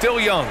quarter still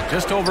young,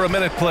 just over a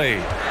minute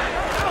played.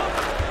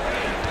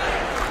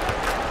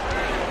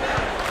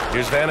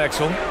 Here's Van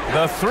Exel,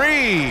 the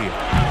three,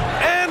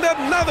 and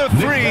another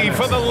three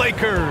for the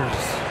Lakers.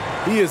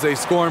 He is a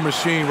scoring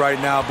machine right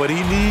now, but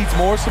he needs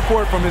more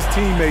support from his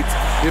teammates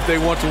if they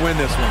want to win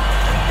this one.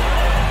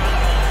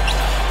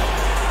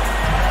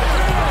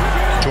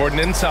 Jordan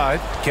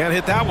inside, can't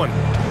hit that one.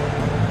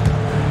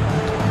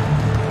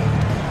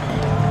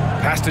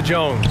 Pass to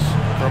Jones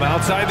from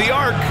outside the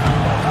arc.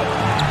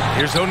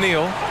 Here's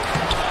O'Neal.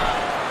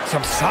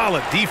 Some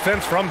solid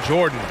defense from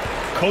Jordan.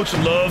 Coach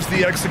loves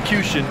the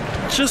execution,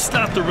 just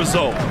not the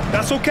result.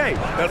 That's okay.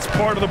 That's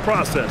part of the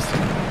process.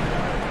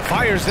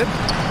 Fires it,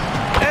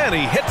 and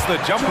he hits the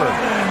jumper.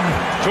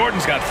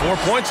 Jordan's got 4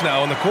 points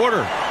now in the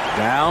quarter.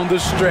 Down the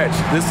stretch,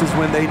 this is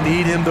when they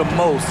need him the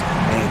most,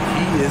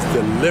 and he is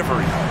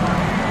delivering.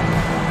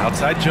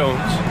 Outside Jones.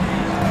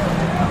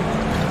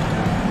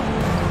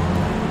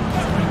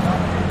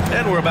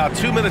 And we're about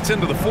 2 minutes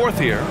into the fourth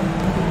here.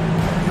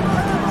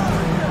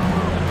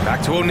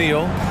 Back to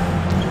O'Neal.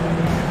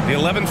 The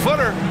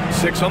 11-footer.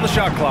 6 on the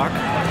shot clock.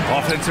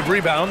 Offensive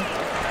rebound.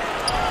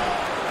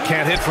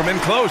 Can't hit from in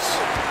close.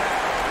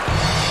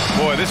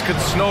 Boy, this could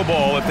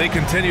snowball if they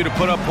continue to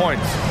put up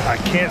points. I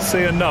can't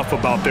say enough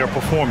about their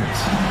performance.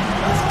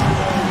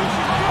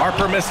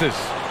 Harper misses.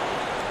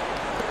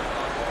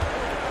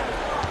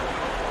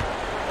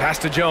 Pass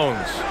to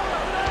Jones.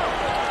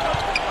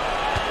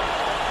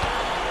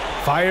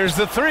 Fires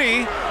the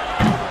three.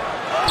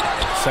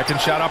 Second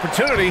shot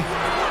opportunity.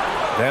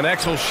 Van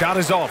Exel's shot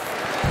is off.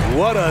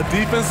 What a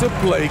defensive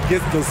play.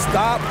 Gets the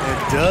stop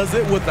and does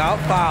it without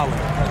fouling.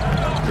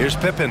 Here's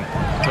Pippen.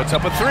 Puts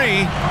up a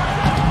three.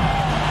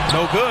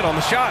 No good on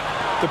the shot.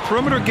 The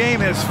perimeter game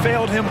has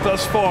failed him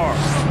thus far.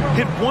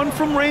 Hit one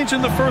from range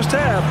in the first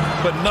half,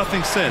 but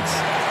nothing since.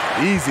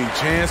 Easy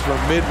chance from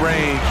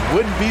mid-range.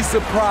 Wouldn't be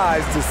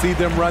surprised to see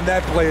them run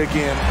that play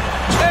again.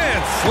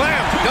 And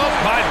slam dunk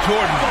by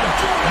Jordan.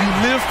 You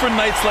live for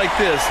nights like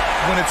this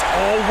when it's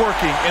all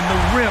working and the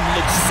rim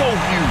looks so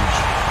huge.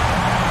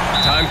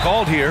 Time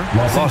called here.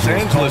 Los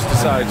Angeles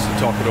decides to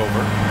talk it over.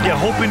 Yeah,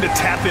 hoping to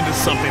tap into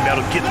something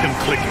that'll get them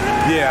clicking.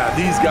 Yeah,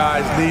 these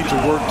guys need to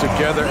work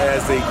together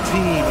as a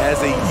team,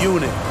 as a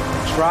unit.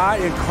 Try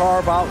and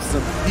carve out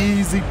some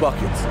easy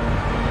buckets.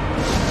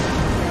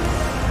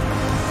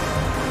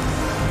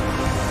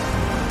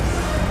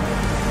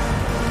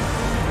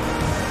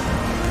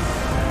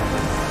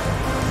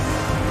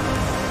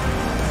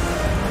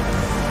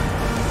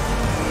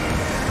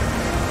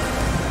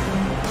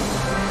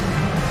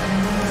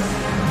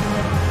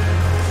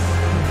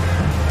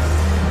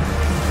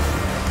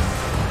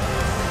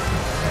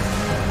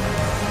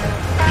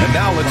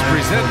 Now let's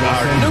present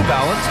our New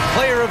Balance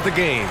Player of the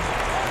Game.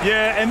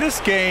 Yeah, and this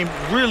game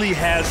really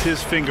has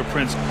his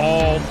fingerprints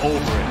all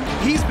over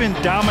it. He's been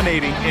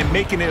dominating and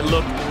making it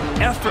look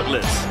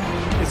effortless.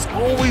 It's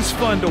always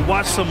fun to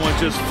watch someone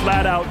just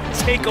flat out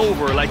take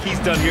over like he's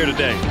done here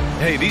today.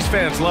 Hey, these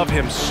fans love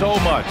him so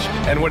much,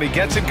 and when he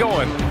gets it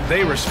going,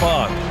 they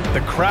respond.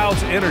 The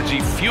crowd's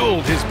energy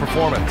fueled his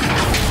performance.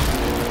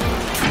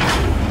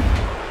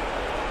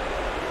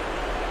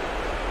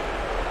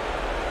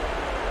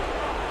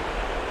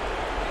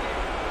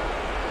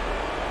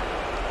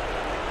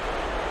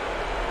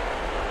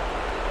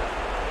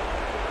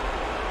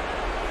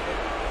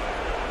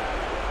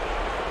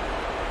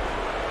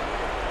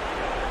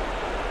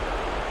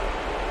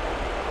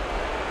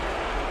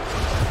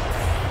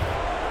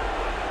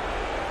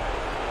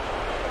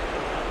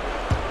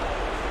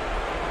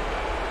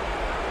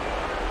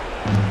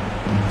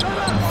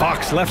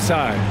 Fox left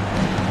side.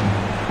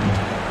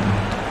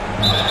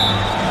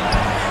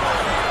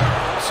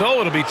 So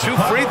it'll be 2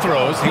 free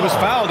throws. He was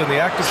fouled in the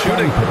act of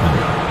shooting.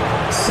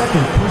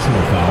 Second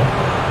personal foul.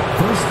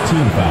 First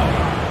team foul.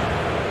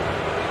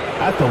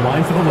 At the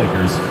line for the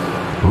Lakers,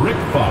 Rick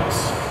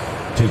Fox,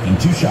 taking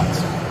 2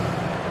 shots.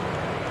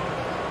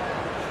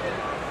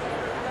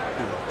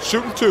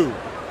 Shooting 2.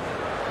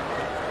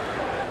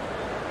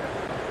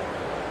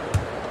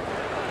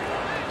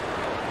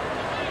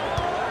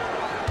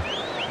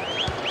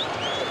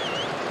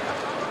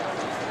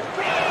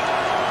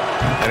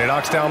 And he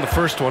knocks down the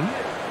first one.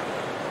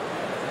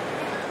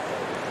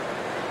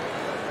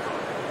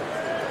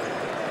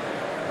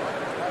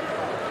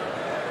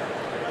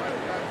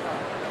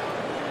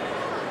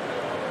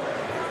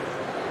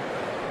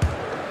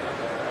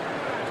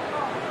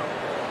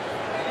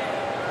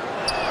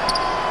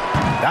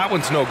 That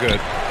one's no good.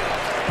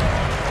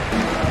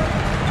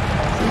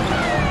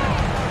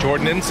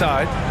 Jordan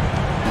inside.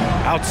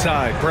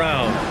 Outside,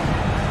 Brown.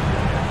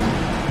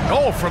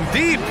 Oh, from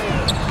deep.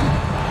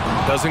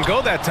 Doesn't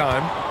go that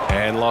time.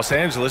 And Los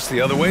Angeles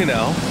the other way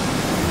now.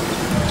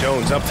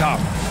 Jones up top.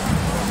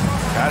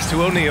 Pass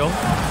to O'Neal.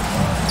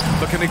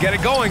 Looking to get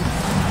it going.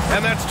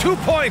 And that's 2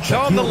 points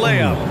on the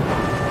layup.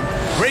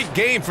 Great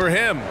game for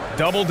him.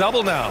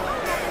 Double-double now.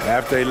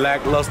 After a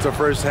lackluster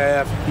first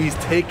half, he's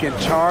taken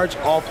charge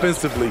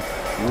offensively.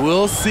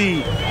 We'll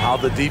see how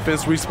the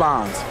defense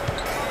responds.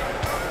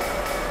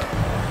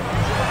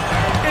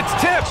 It's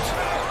tipped.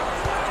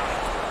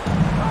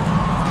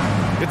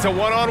 It's a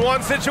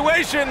one-on-one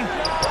situation.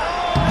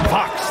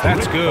 Fox,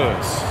 that's good.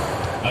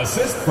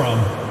 Assist from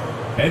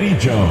Eddie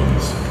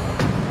Jones.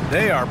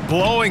 They are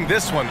blowing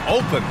this one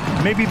open.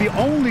 Maybe the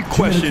only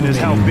question is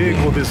how big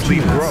will this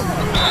lead grow?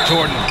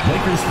 Jordan.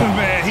 Lakers foul.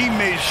 Man, he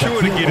made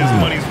sure to get his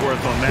money's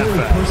worth on that Third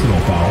foul. personal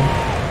foul.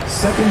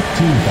 Second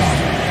team foul.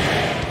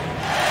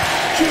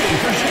 Shooting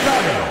for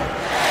Chicago,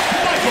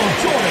 Michael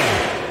Jordan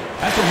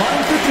at the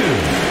line for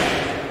 2.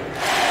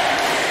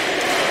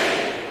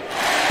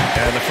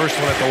 And the first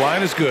one at the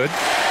line is good.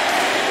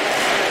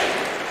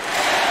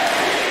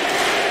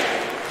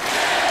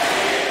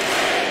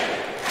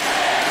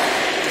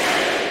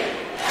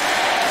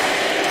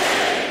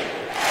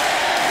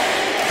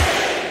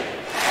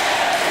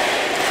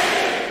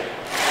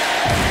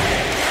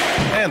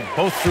 And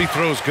both free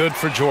throws good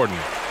for Jordan.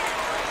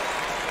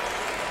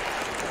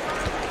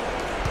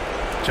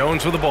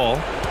 Jones with the ball.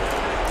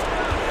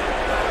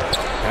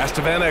 Pass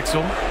to Van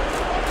Exel.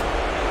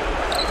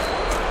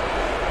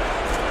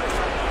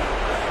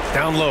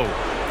 Down low.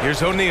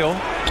 Here's O'Neal.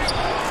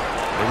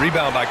 The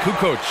rebound by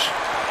Kukoc.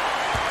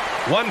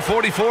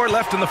 1:44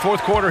 left in the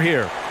fourth quarter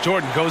here.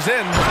 Jordan goes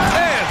in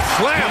and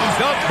slams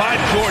dunk by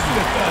Jordan.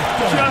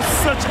 Just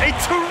such a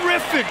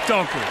terrific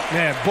dunker.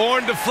 Man,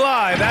 born to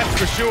fly, that's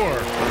for sure.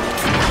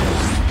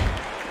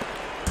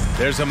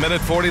 There's a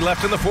minute 40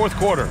 left in the fourth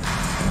quarter.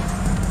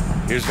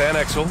 Here's Van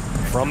Exel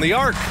from the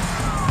arc.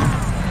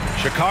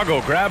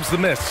 Chicago grabs the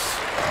miss.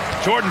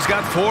 Jordan's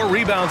got 4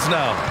 rebounds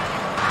now.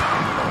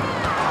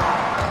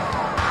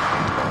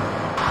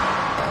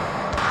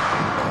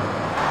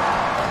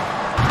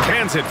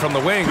 transit from the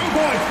wing.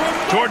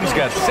 Jordan's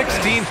got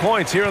 16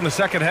 points here in the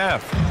second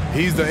half.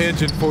 He's the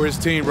engine for his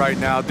team right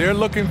now. They're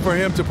looking for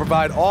him to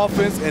provide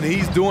offense, and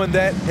he's doing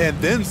that and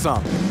then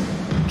some.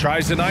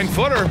 Tries the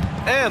 9-footer,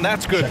 and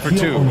that's good for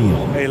 2.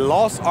 A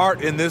lost art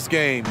in this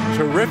game.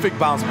 Terrific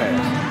bounce pass.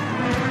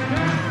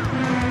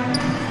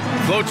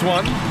 Floats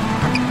one.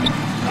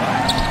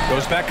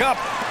 Goes back up.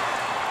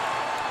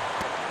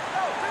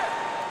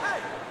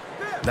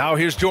 Now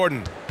here's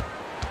Jordan.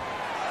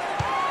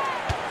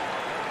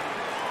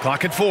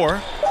 Clock at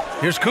 4.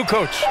 Here's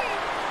Kukoc.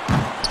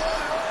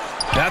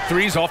 That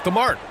three's off the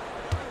mark.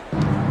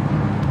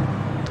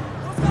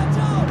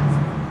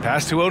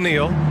 Pass to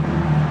O'Neal.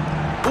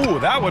 Ooh,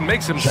 that one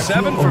makes him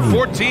 7 for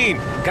 14.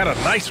 Got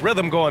a nice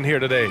rhythm going here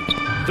today.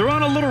 They're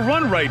on a little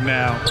run right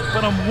now,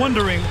 but I'm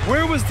wondering,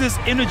 where was this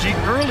energy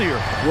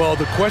earlier? Well,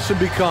 the question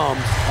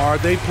becomes, are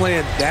they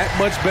playing that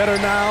much better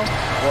now,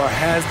 or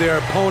has their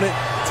opponent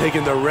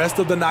taken the rest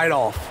of the night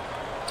off?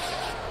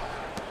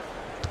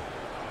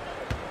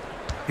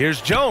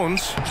 Here's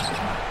Jones.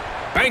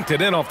 Banked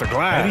it in off the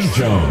glass.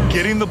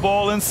 Getting the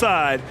ball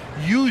inside,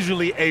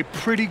 usually a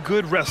pretty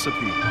good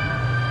recipe.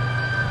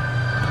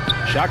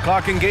 Shot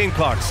clock and game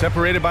clock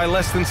separated by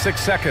less than 6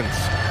 seconds.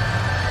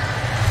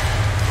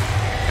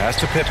 Pass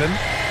to Pippen.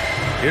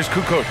 Here's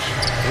Kukoc.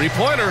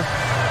 Three-pointer.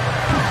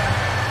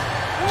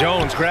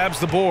 Jones grabs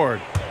the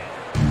board.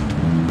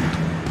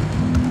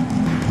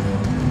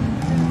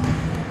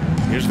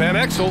 Here's Van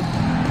Exel.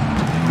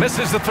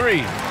 Misses the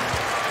 3.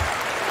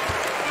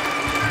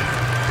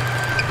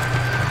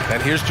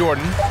 And here's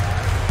Jordan. It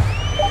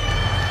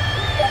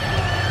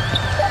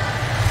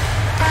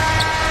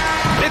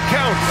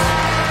counts.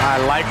 I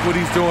like what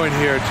he's doing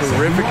here.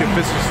 Terrific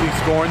efficiency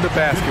scoring the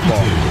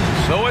basketball.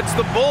 So it's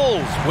the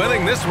Bulls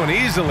winning this one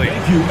easily.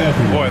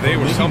 Boy, they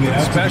were something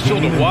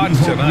special to watch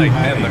tonight,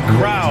 and the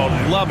crowd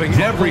loving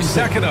every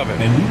second of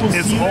it.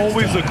 It's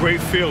always a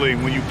great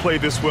feeling when you play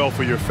this well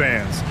for your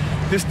fans.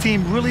 This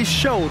team really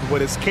showed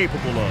what it's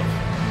capable of.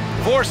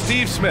 For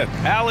Steve Smith,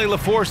 Allie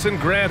LaForce, and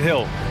Grant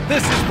Hill,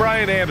 this is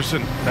Brian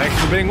Anderson. Thanks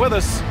for being with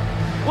us.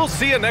 We'll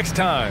see you next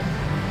time.